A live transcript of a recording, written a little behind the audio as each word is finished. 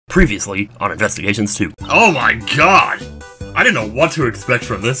Previously on Investigations 2. Oh my god! I didn't know what to expect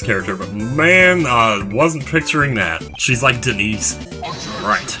from this character, but man, wasn't picturing that. She's like Denise.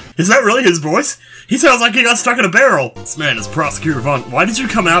 Right. Is that really his voice? He sounds like he got stuck in a barrel! This man is Prosecutor Von. Why did you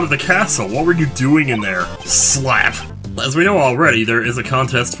come out of the castle? What were you doing in there? Slap. As we know already, there is a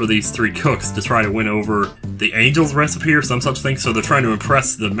contest for these three cooks to try to win over the Angel's recipe or some such thing, so they're trying to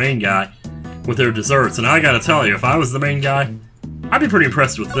impress the main guy with their desserts. And I gotta tell you, if I was the main guy, I'd be pretty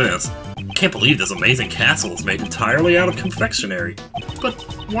impressed with this. Can't believe this amazing castle is made entirely out of confectionery. But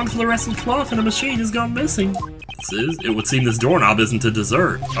one fluorescent cloth in a machine has gone missing. It would seem this doorknob isn't a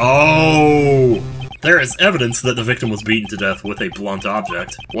dessert. Oh! There is evidence that the victim was beaten to death with a blunt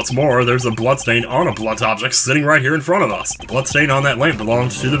object. What's more, there's a bloodstain on a blunt object sitting right here in front of us. The bloodstain on that lamp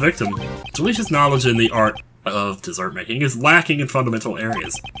belonged to the victim. Delicia's knowledge in the art of dessert making is lacking in fundamental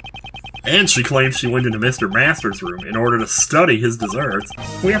areas. And she claims she went into Mr. Master's room in order to study his desserts.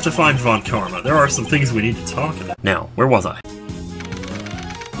 We have to find Von Karma. There are some things we need to talk about. Now, where was I?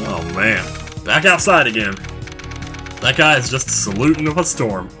 Oh man. Back outside again. That guy is just saluting of a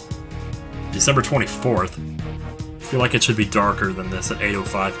storm. December 24th. I feel like it should be darker than this at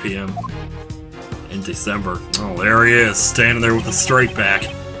 8:05 p.m. in December. Oh, there he is, standing there with a straight back.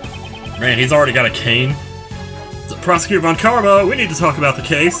 Man, he's already got a cane. Prosecutor Von Karma, we need to talk about the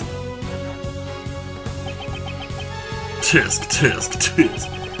case. Tisk, tisk, tisk.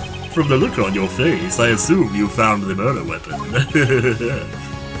 From the look on your face, I assume you found the murder weapon.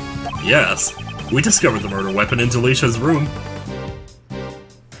 Yes, we discovered the murder weapon in Delicia's room.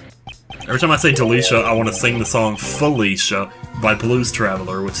 Every time I say Delicia, I want to sing the song Felicia by Blues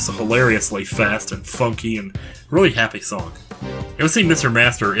Traveler, which is a hilariously fast and funky and really happy song. It would seem Mr.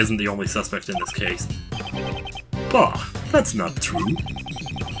 Master isn't the only suspect in this case. Bah, that's not true.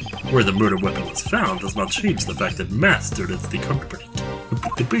 Where the murder weapon was found does not change the fact that Master is the culprit.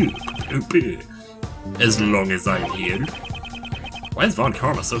 As long as I am here. Why is Von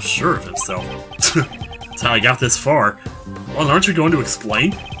Karma so sure of himself? That's how I got this far. Well, aren't you going to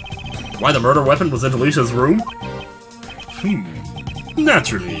explain? Why the murder weapon was in Delicia's room?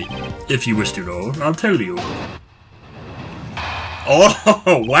 Naturally. If you wish to know, I'll tell you.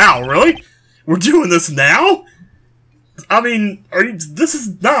 Oh, wow, really? We're doing this now? I mean, this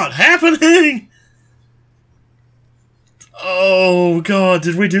is not happening! Oh god,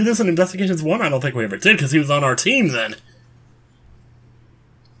 did we do this in Investigations 1? I don't think we ever did, because he was on our team then.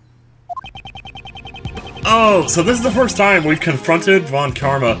 Oh, so this is the first time we've confronted Von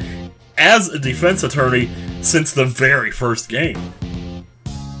Karma as a defense attorney since the very first game.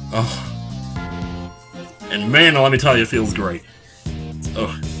 Oh. And man, let me tell you, it feels great.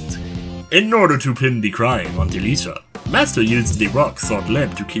 Oh. In order to pin the crime on Delicia, Master used the rock-salt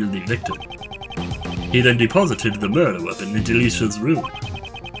lamp to kill the victim. He then deposited the murder weapon in Delicia's room.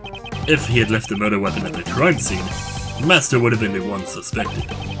 If he had left the murder weapon at the crime scene, Master would have been the one suspected.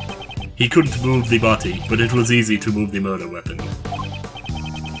 He couldn't move the body, but it was easy to move the murder weapon.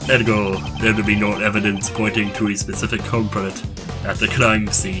 Ergo, there would be no evidence pointing to a specific culprit at the crime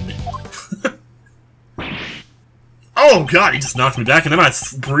scene. Oh god, he just knocked me back, and then I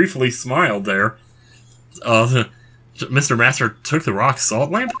briefly smiled there. Mr. Master took the rock salt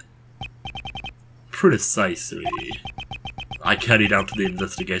lamp? Precisely. I carried out the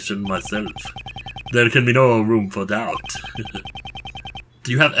investigation myself. There can be no room for doubt.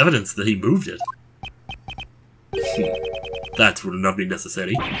 Do you have evidence that he moved it? That will not be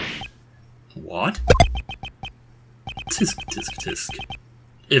necessary. What? Tisk, tisk, tisk.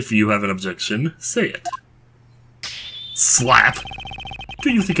 If you have an objection, say it. Slap!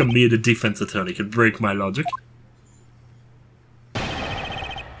 Do you think a mere defense attorney can break my logic?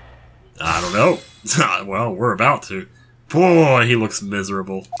 I don't know. Well, we're about to. Boy, he looks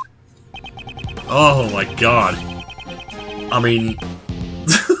miserable. Oh my god. I mean...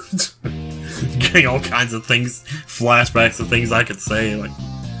 getting all kinds of things, flashbacks of things I could say, like...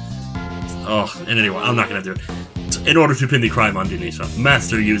 Oh, and anyway, I'm not gonna do it. In order to pin the crime on Delicia,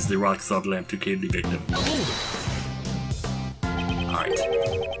 Master used the rock salt lamp to kill the victim. Alright.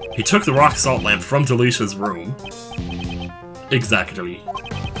 He took the rock salt lamp from Delicia's room. Exactly.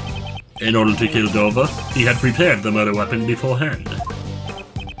 In order to kill Dova, he had prepared the murder weapon beforehand.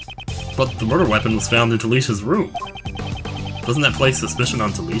 But the murder weapon was found in Delicia's room. Doesn't that place suspicion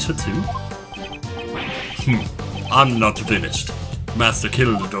on Delicia too? I'm not finished. Master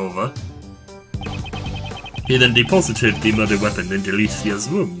killed Dova. He then deposited the murder weapon in Delicia's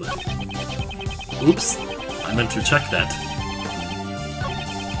room. Oops, I meant to check that.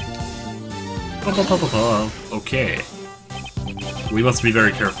 Okay. We must be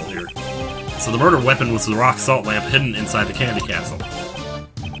very careful here. So the murder weapon was the rock salt lamp hidden inside the candy castle.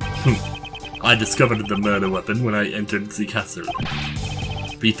 I discovered the murder weapon when I entered the castle.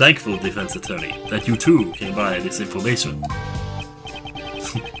 Be thankful, defense attorney, that you too came by this information.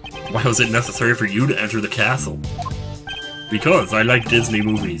 Why was it necessary for you to enter the castle? Because I like Disney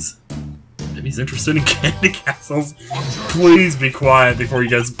movies. If he's interested in candy castles, please be quiet before you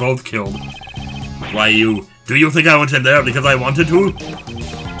get us both killed. Why do you think I went in there because I wanted to?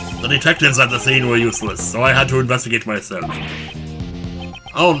 The detectives at the scene were useless, so I had to investigate myself.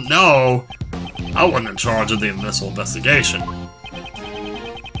 Oh no! I wasn't in charge of the initial investigation.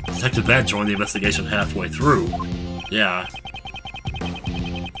 Detective Bat joined the investigation halfway through. Yeah.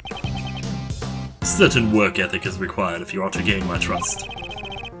 Certain work ethic is required if you are to gain my trust.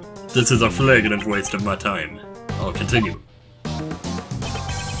 This is a flagrant waste of my time. I'll continue.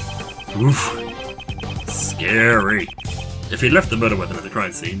 Oof. Scary. If he left the murder weapon at the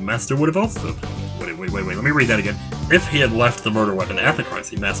crime scene, Master would have also... Wait, let me read that again. If he had left the murder weapon at the crime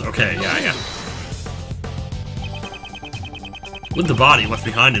scene, Master... Okay, yeah. Would the body left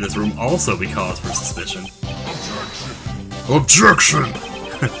behind in his room also be cause for suspicion? Objection!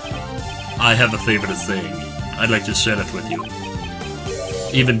 I have a favorite saying. I'd like to share it with you.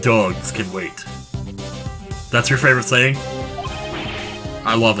 Even dogs can wait. That's your favorite saying?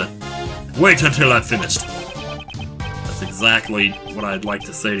 I love it. Wait until I've finished. That's exactly what I'd like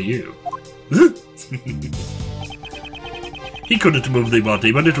to say to you. He couldn't move the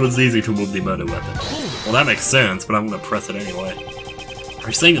body, but it was easy to move the murder weapon. Well, that makes sense, but I'm gonna press it anyway. Are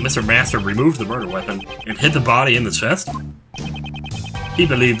you saying that Mr. Master removed the murder weapon and hid the body in the chest? He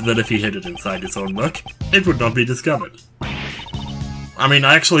believed that if he hid it inside his own book, it would not be discovered. I mean,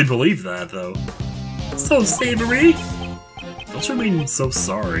 I actually believe that, though. So savory! Don't you mean so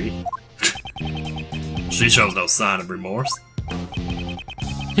sorry? She shows no sign of remorse.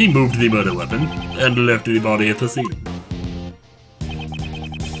 He moved the murder weapon and left the body at the scene.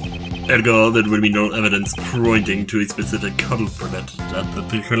 Ergo, there would be no evidence pointing to a specific culprit at the...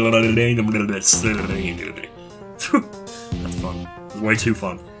 That's fun. It's way too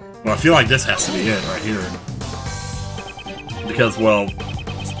fun. Well, I feel like this has to be it right here. Because, well,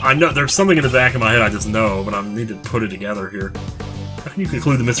 I know there's something in the back of my head I just know, but I need to put it together here. How can you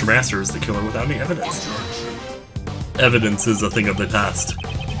conclude that Mr. Master is the killer without any evidence? Evidence is a thing of the past.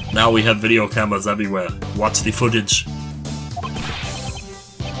 Now we have video cameras everywhere. Watch the footage.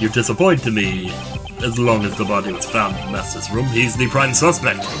 You disappoint me. As long as the body was found in the Master's room, he's the prime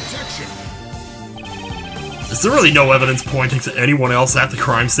suspect. Is there really no evidence pointing to anyone else at the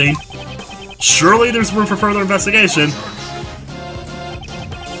crime scene? Surely there's room for further investigation.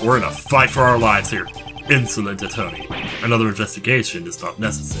 We're in a fight for our lives here. Insolent attorney. Another investigation is not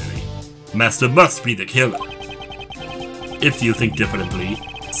necessary. Master must be the killer. If you think differently,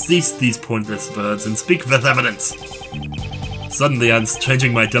 cease these pointless words and speak with evidence. Suddenly I'm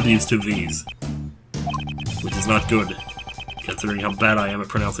changing my W's to V's. Which is not good, considering how bad I am at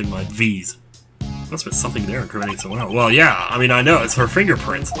pronouncing my V's. Must be something there incriminating someone else. Well, yeah, I mean, I know, it's her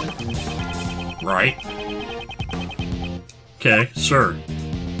fingerprints. Right? Okay, sure.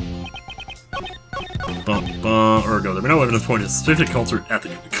 Ergo, there were no evidence pointing to a specific culprit at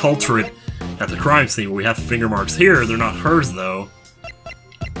the crime scene. Well, we have finger marks here, they're not hers, though.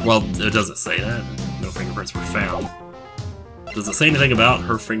 Well, it doesn't say that. No fingerprints were found. Does it say anything about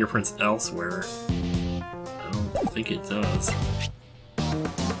her fingerprints elsewhere? I don't think it does.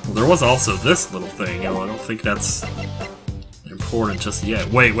 Well, there was also this little thing. I don't think that's important just yet.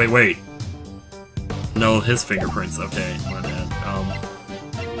 Wait. No, his fingerprints. Okay, my bad.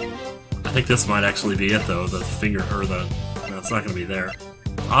 I think this might actually be it, though. The finger, or the... No, it's not gonna be there.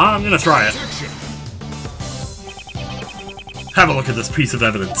 I'm gonna try it. Have a look at this piece of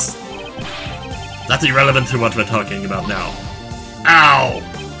evidence. That's irrelevant to what we're talking about now. Ow!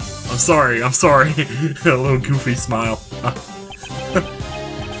 I'm sorry. A little goofy smile.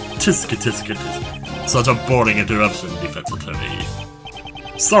 Tisk. Such a boring interruption, defense attorney.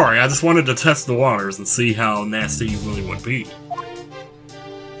 Sorry, I just wanted to test the waters and see how nasty you really would be.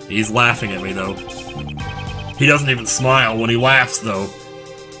 He's laughing at me, though. He doesn't even smile when he laughs, though.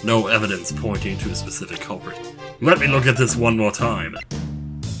 No evidence pointing to a specific culprit. Let me look at this one more time.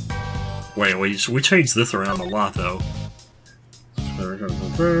 Wait, should we change this around a lot, though?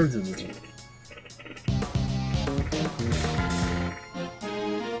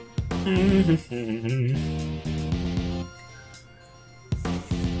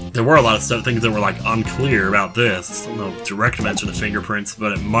 There were a lot of things that were, like, unclear about this. Still no direct mention of fingerprints,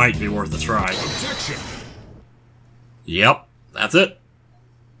 but it might be worth a try. Yep, that's it.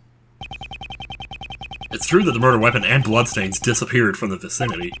 It's true that the murder weapon and bloodstains disappeared from the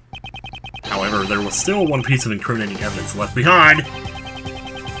vicinity. However, there was still one piece of incriminating evidence left behind.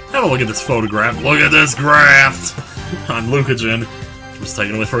 Have a look at this photograph. Look at this graft! I'm Lucagen. Just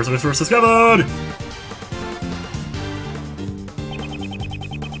taking it with first discovered!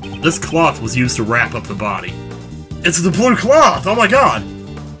 This cloth was used to wrap up the body. It's the blue cloth! Oh my god!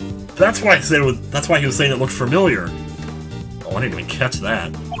 That's why he was saying it looked familiar. Oh, I didn't even catch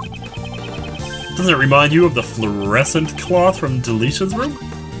that. Doesn't it remind you of the fluorescent cloth from Delicia's room?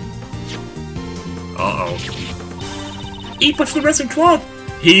 Uh-oh. Eat the fluorescent cloth!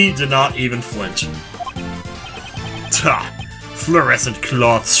 He did not even flinch. Ta! Fluorescent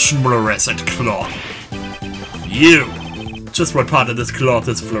cloth, schmluorescent cloth. You! Just what part of this cloth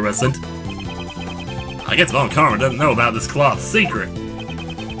is fluorescent? I guess Von Karma doesn't know about this cloth's secret.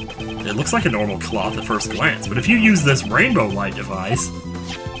 It looks like a normal cloth at first glance, but if you use this rainbow light device,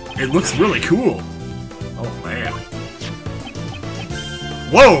 it looks really cool. Oh man.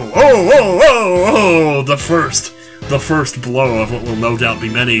 Whoa! Whoa! Whoa! Whoa! Whoa! The first blow of what will no doubt be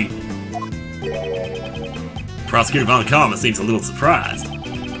many. Prosecutor Von Karma seems a little surprised.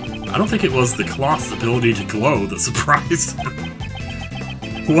 I don't think it was the cloth's ability to glow that surprised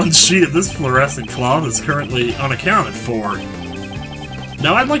him. One sheet of this fluorescent cloth is currently unaccounted for.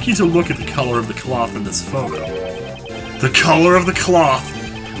 Now I'd like you to look at the color of the cloth in this photo. The color of the cloth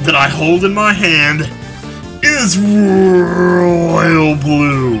that I hold in my hand is royal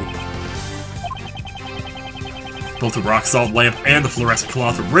blue. Both the rock salt lamp and the fluorescent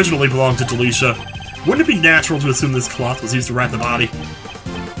cloth originally belonged to Delicia. Wouldn't it be natural to assume this cloth was used to wrap the body?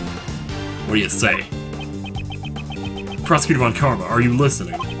 What do you say? Prosecutor Von Karma, are you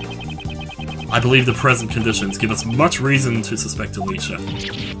listening? I believe the present conditions give us much reason to suspect Delicia.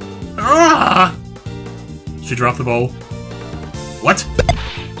 Ah! She dropped the bowl. What?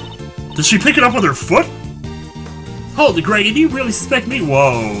 Did she pick it up with her foot? Holy Greg, do you really suspect me?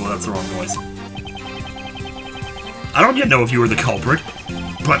 Whoa, that's the wrong voice. I don't yet know if you were the culprit,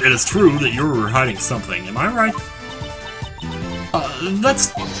 but it is true that you're hiding something. Am I right?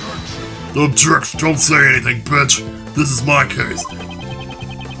 That's... Object! Don't say anything, bitch! This is my case.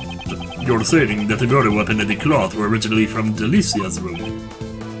 You're saying that the murder weapon and the cloth were originally from Delicia's room.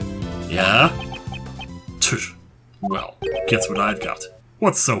 Yeah? Tush. Well, guess what I've got.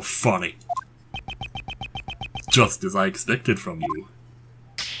 What's so funny? Just as I expected from you.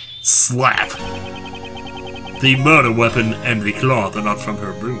 Slap! The murder weapon and the cloth are not from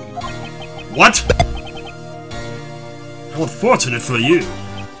her room. What? How unfortunate for you.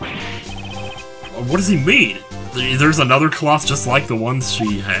 What does he mean? There's another cloth just like the ones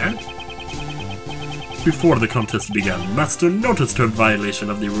she had? Before the contest began, Master noticed her violation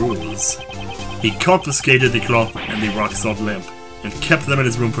of the rules. He confiscated the cloth and the rock salt lamp, and kept them in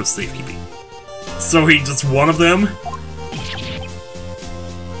his room for safekeeping. So he just one of them?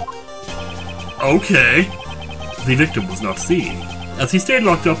 Okay. The victim was not seen, as he stayed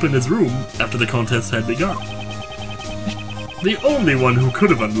locked up in his room after the contest had begun. The only one who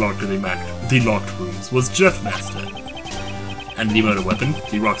could have unlocked the locked rooms was Jeff Master. And the murder weapon,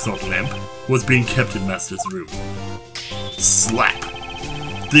 the rock salt lamp, was being kept in Master's room. Slap!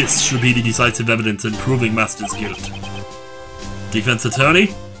 This should be the decisive evidence in proving Master's guilt. Defense attorney?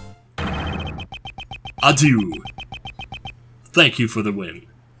 Adieu. Thank you for the win.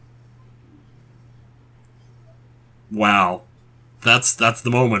 Wow. That's the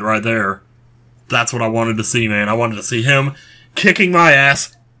moment right there. That's what I wanted to see, man. I wanted to see him kicking my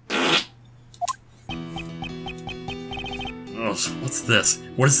ass. Oh, what's this?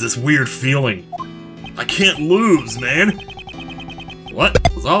 What is this weird feeling? I can't lose, man. What?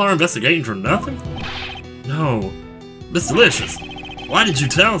 Was all our investigating for nothing? No. Miss Delicious, why did you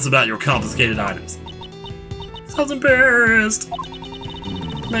tell us about your confiscated items? I was embarrassed.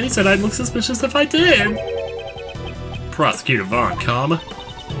 Manny said I'd look suspicious if I did. Prosecutor Von Karma.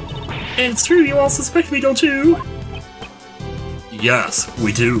 And it's true, you all suspect me, don't you? Yes,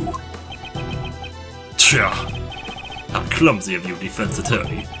 we do. Tcha. How clumsy of you, defense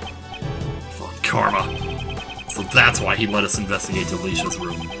attorney. Von Karma. So that's why he let us investigate Delicia's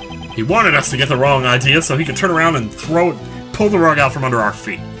room. He wanted us to get the wrong idea so he could turn around and pull the rug out from under our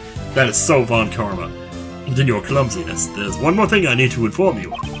feet. That is so Von Karma. And in your clumsiness, there's one more thing I need to inform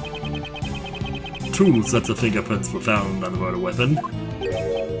you. 2 sets of fingerprints were found on the murder weapon.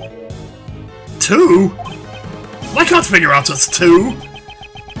 2? I can't figure out just 2!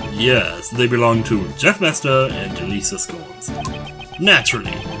 Yes, they belong to Jeff Master and Delisa Scorns.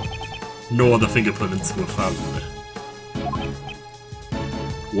 Naturally. No other fingerprints were found.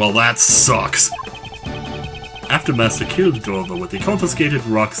 Well, that sucks. After Master killed Dorva with the confiscated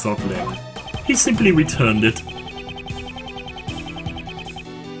rock salt lamp, he simply returned it.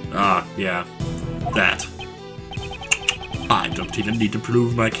 Ah, yeah. That. I don't don't even need to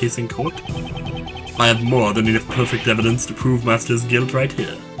prove my case in court. I have more than enough perfect evidence to prove Master's guilt right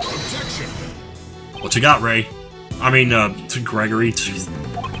here. What you got, Ray? I mean, to Gregory, jeez.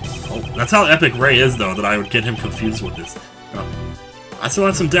 Oh, that's how epic Ray is, though, that I would get him confused with this. I still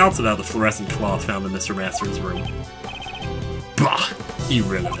have some doubts about the fluorescent cloth found in Mr. Master's room. Bah!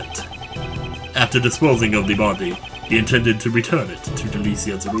 Irrelevant. After disposing of the body, he intended to return it to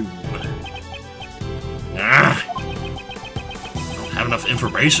Delicia's room. Ah! I don't have enough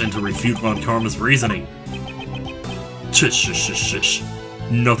information to refute Von Karma's reasoning. Shish, shish, shish, shish.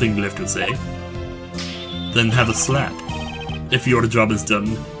 Nothing left to say. Then have a slap. If your job is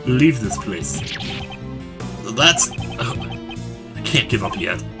done, leave this place. That's... I can't give up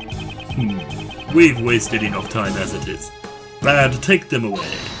yet. We've wasted enough time as it is. Bad, take them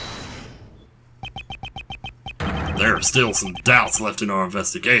away. There are still some doubts left in our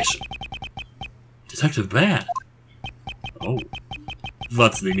investigation. Detective Bad? Oh.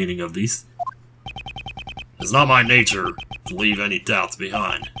 What's the meaning of this? It's not my nature to leave any doubts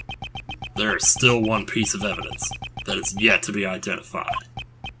behind. There is still one piece of evidence that is yet to be identified.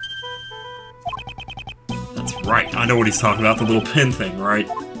 That's right, I know what he's talking about, the little pin thing, right?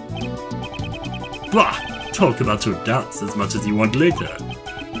 Blah! Talk about your doubts as much as you want later.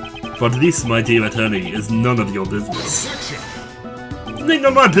 But this, my dear attorney, is none of your business. It ain't none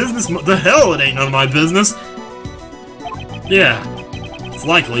of my business, the hell it ain't none of my business! Yeah, it's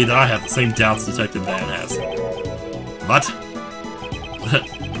likely that I have the same doubts Detective Van has. But?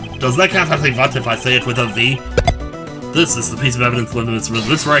 Does that count as a what if I say it with a V? This is the piece of evidence limited to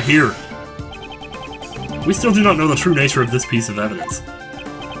this right here. We still do not know the true nature of this piece of evidence.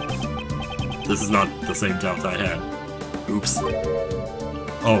 This is not the same doubt I had. Oops.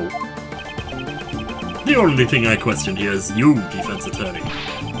 Oh. The only thing I question here is you, defense attorney.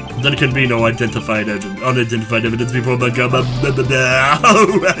 There can be no unidentified evidence before the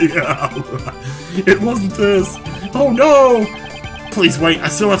It wasn't this. Oh no! Please wait, I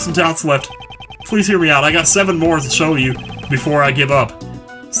still have some doubts left. Please hear me out, I got 7 more to show you before I give up.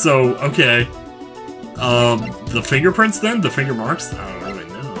 So, okay. The fingerprints then? The finger marks? I don't really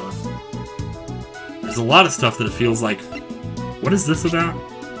know. There's a lot of stuff that it feels like... What is this about?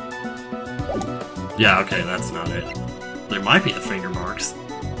 Yeah, okay, that's not it. There might be the finger marks.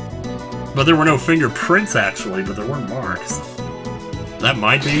 But there were no fingerprints, actually, but there were marks. That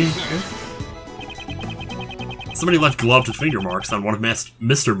might be... Somebody left gloved finger marks on one of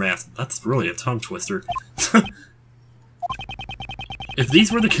Mr. Master. That's really a tongue twister. If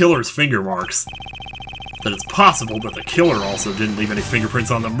these were the killer's finger marks, then it's possible that the killer also didn't leave any fingerprints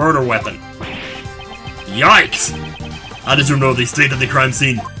on the murder weapon. Yikes! How did you know they stayed at the crime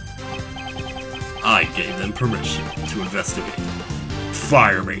scene? I gave them permission to investigate.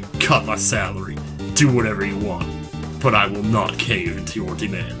 Fire me, cut my salary, do whatever you want, but I will not cave into your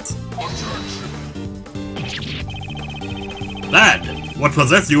demands. Bad! What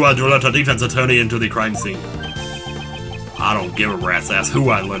possessed you to let a defense attorney into the crime scene? I don't give a rat's ass who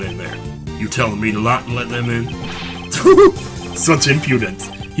I let in there. You telling me to not let them in? Such impudence.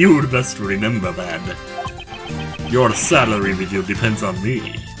 You would best remember that. Your salary review depends on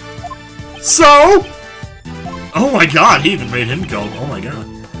me. So? Oh my god, he even made him go. Oh my god.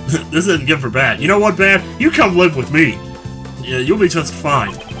 This isn't good for Bad. You know what, Bad? You come live with me. Yeah, you'll be just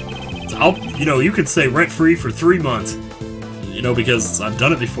fine. So you can stay rent-free for 3 months. You know, because I've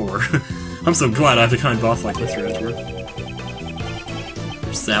done it before. I'm so glad I have a kind boss like Mr. Edgeworth.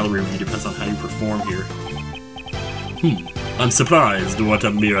 Your salary review depends on how you perform here. I'm surprised what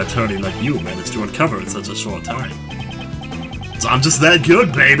a mere attorney like you managed to uncover in such a short time. So I'm just that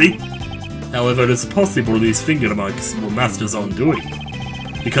good, baby! However, it is possible these finger marks were Master's own doing,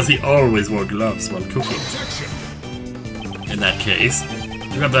 because he always wore gloves while cooking. In that case, do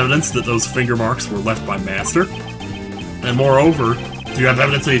you have evidence that those finger marks were left by Master? And moreover, do you have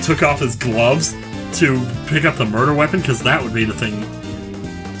evidence that he took off his gloves to pick up the murder weapon? Because that would be the thing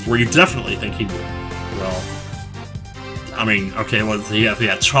where you definitely think he would. Well, I mean, okay, let's see if he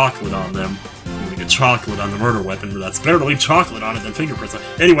had chocolate on them. You would get chocolate on the murder weapon, but that's better to leave chocolate on it than fingerprints on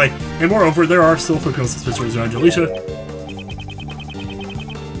it. Anyway, and moreover, there are still footprints suspicions around Alicia.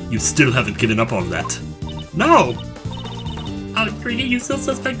 You still haven't given up on that. No! Really, you still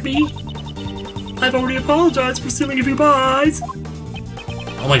suspect me? I've already apologized for stealing a few pies!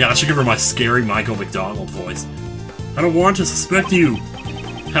 Oh my god, I should give her my scary Michael McDonald voice. I don't want to suspect you.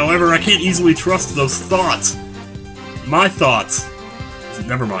 However, I can't easily trust those thoughts. My thoughts.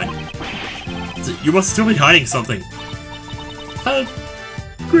 Never mind. You must still be hiding something.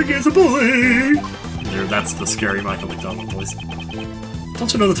 Greg is a bully! There, that's the scary Michael McDonald voice.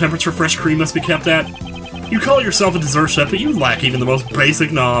 Don't you know the temperature fresh cream must be kept at? You call yourself a dessert chef, but you lack even the most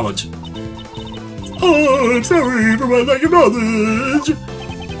basic knowledge. Oh, I'm sorry for my lack of knowledge.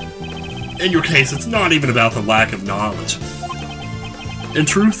 In your case, it's not even about the lack of knowledge. In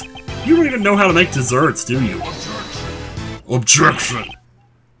truth, you don't even know how to make desserts, do you? Objection!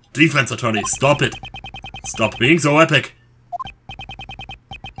 Defense attorney, stop it! Stop being so epic!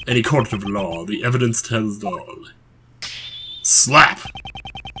 Any court of law, the evidence tells all. Slap!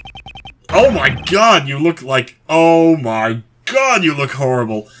 Oh my god, you look like... Oh my god, you look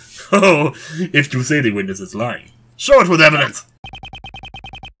horrible! Oh, if you say the witness is lying. Show it with evidence!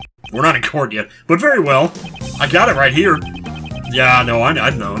 We're not in court yet, but very well. I got it right here. Yeah, no, I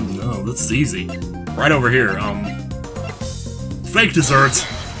know. No, this is easy. Right over here, fake desserts.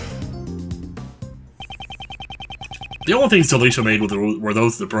 The only things Delisha made were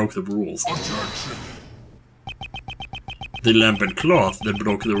those that broke the rules. The lamp and cloth that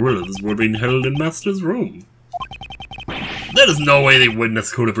broke the rules were being held in Master's room. There is no way the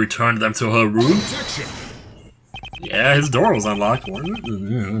witness could have returned them to her room. Yeah, his door was unlocked, wasn't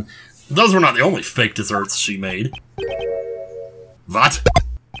it? Those were not the only fake desserts she made. What?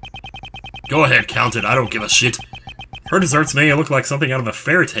 Go ahead, count it, I don't give a shit. Her desserts may look like something out of a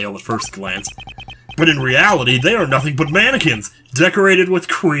fairy tale at first glance, but in reality, they are nothing but mannequins, decorated with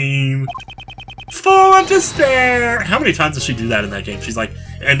cream. Full of despair! How many times does she do that in that game? She's like,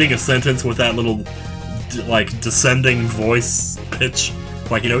 ending a sentence with that little, like, descending voice pitch.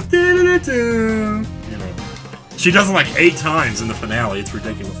 Like, you know, doo-doo-doo-doo. You know. She does it like 8 times in the finale, it's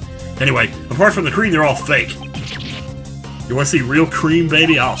ridiculous. Anyway, apart from the cream, they're all fake. You want to see real cream,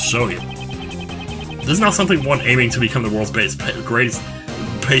 baby? I'll show you. This is not something one aiming to become the world's greatest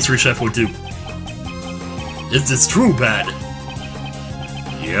pastry chef would do. Is this true, bad?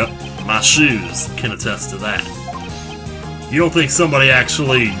 Yep, my shoes can attest to that. You don't think somebody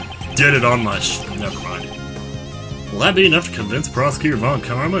actually did it on my Never mind. Will that be enough to convince Prosecutor Von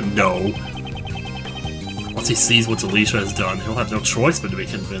Karma? No. Once he sees what Delisha has done, he'll have no choice but to be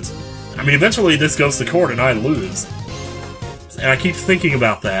convinced. I mean, eventually this goes to court and I lose. And I keep thinking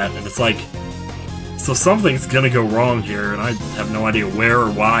about that, and it's like... So something's gonna go wrong here, and I have no idea where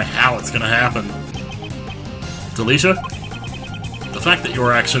or why, how it's gonna happen. Delisha? The fact that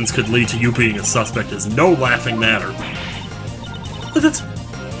your actions could lead to you being a suspect is no laughing matter. But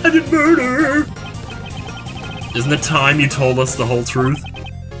I did murder! Isn't it time you told us the whole truth?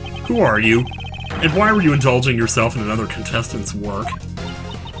 Who are you? And why were you indulging yourself in another contestant's work?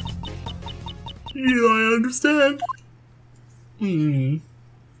 Yeah, I understand. I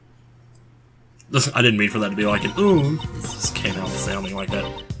didn't mean for that to be like an ooh. This just came out sounding like that.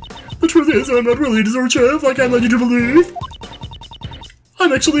 The truth is, I'm not really a dessert chef like I led you to believe.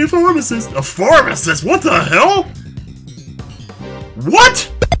 I'm actually a pharmacist. A pharmacist? What the hell?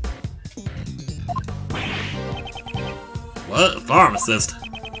 What? What? A pharmacist?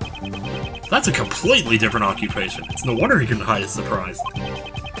 That's a completely different occupation. It's no wonder he couldn't hide his surprise.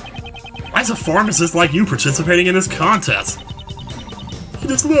 Why is a pharmacist like you participating in this contest? I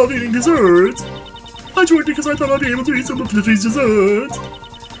just love eating desserts. I joined because I thought I'd be able to eat some of Flippy's desserts.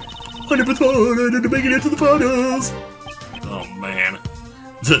 I never thought I'd end up making it to the finals. Oh man.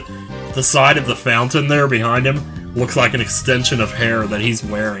 The side of the fountain there behind him looks like an extension of hair that he's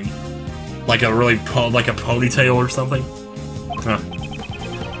wearing. Like a really like a ponytail or something. Huh.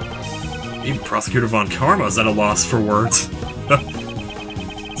 Even Prosecutor Von Karma is at a loss for words.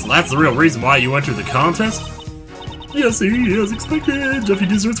 So that's the real reason why you entered the contest? Yes, see, as expected, Jeffy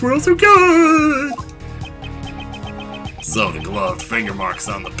desserts were also good! So the gloved finger marks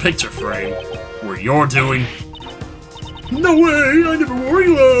on the picture frame were your doing? No way, I never wore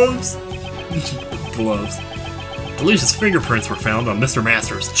gloves! Gloves. Delisha's fingerprints were found on Mr.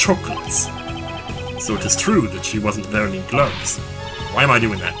 Master's chocolates. So it is true that she wasn't wearing gloves. Why am I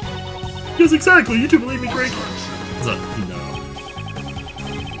doing that? Yes, exactly, you do believe me, Greg. No.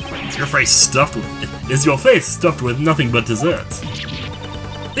 Is your face stuffed with nothing but desserts?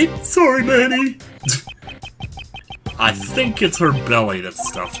 Sorry, Manny. I think it's her belly that's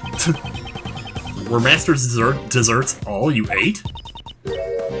stuffed. Were Master's desserts all you ate?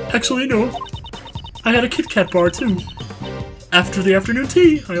 Actually, no. I had a Kit Kat bar, too. After the afternoon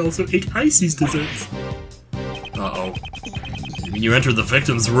tea, I also ate Icy's desserts. Uh-oh. You mean you entered the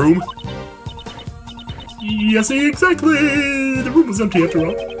victim's room? Yes, exactly! The room was empty after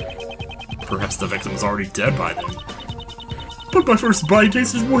all. Perhaps the victim was already dead by then. But my first bite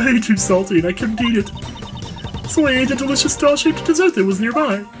tasted way too salty and I couldn't eat it. So I ate a delicious doll-shaped dessert that was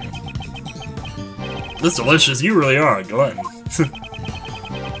nearby. This delicious, you really are a glutton.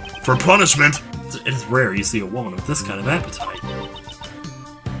 For punishment, it is rare you see a woman with this kind of appetite.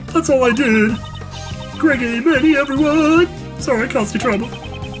 That's all I did. Great game, Eddie, everyone! Sorry I caused you trouble.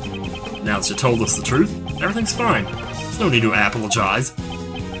 Now that you told us the truth, everything's fine. There's no need to apologize.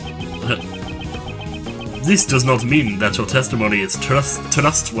 This does not mean that your testimony is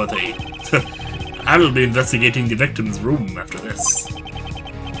trustworthy. I will be investigating the victim's room after this.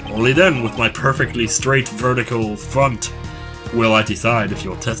 Only then, with my perfectly straight vertical front, will I decide if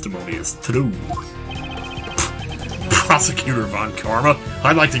your testimony is true. Prosecutor Von Karma,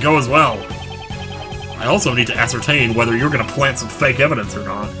 I'd like to go as well. I also need to ascertain whether you're going to plant some fake evidence or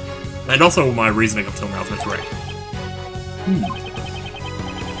not. And also my reasoning up till now is right.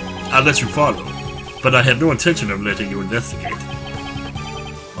 I'll let you follow, but I have no intention of letting you investigate.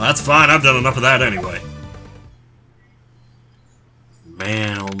 Well, that's fine, I've done enough of that anyway.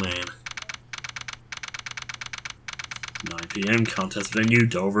 Man, oh man. 9 PM, contest venue,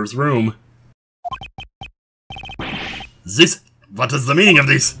 Dover's room. This? What is the meaning of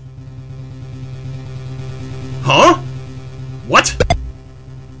this? Huh? What?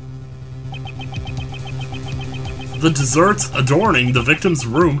 The desserts adorning the victim's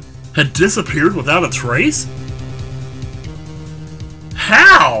room had disappeared without a trace?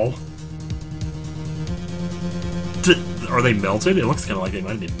 How? Are they melted? It looks kind of like they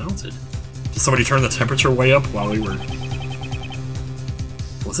might have been melted. Did somebody turn the temperature way up while we were...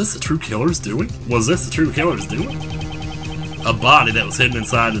 Was this the true killer's doing? Was this the true killer's doing? A body that was hidden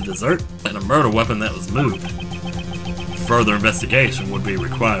inside the dessert, and a murder weapon that was moved. Further investigation would be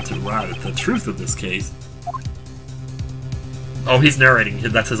required to arrive at the truth of this case. Oh, he's narrating.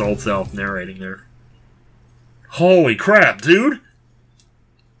 That's his old self narrating there. Holy crap, dude!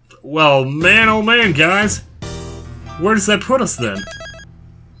 Well, man, oh man, guys! Where does that put us, then?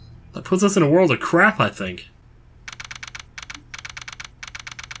 That puts us in a world of crap, I think.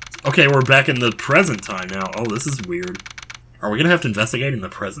 Okay, we're back in the present time now. Oh, this is weird. Are we gonna have to investigate in the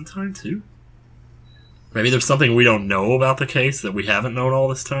present time, too? Maybe there's something we don't know about the case that we haven't known all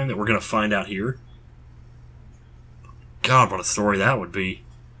this time that we're gonna find out here? God, what a story that would be.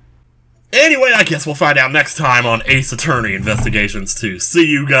 Anyway, I guess we'll find out next time on Ace Attorney Investigations 2. See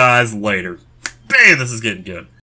you guys later. Man, this is getting good.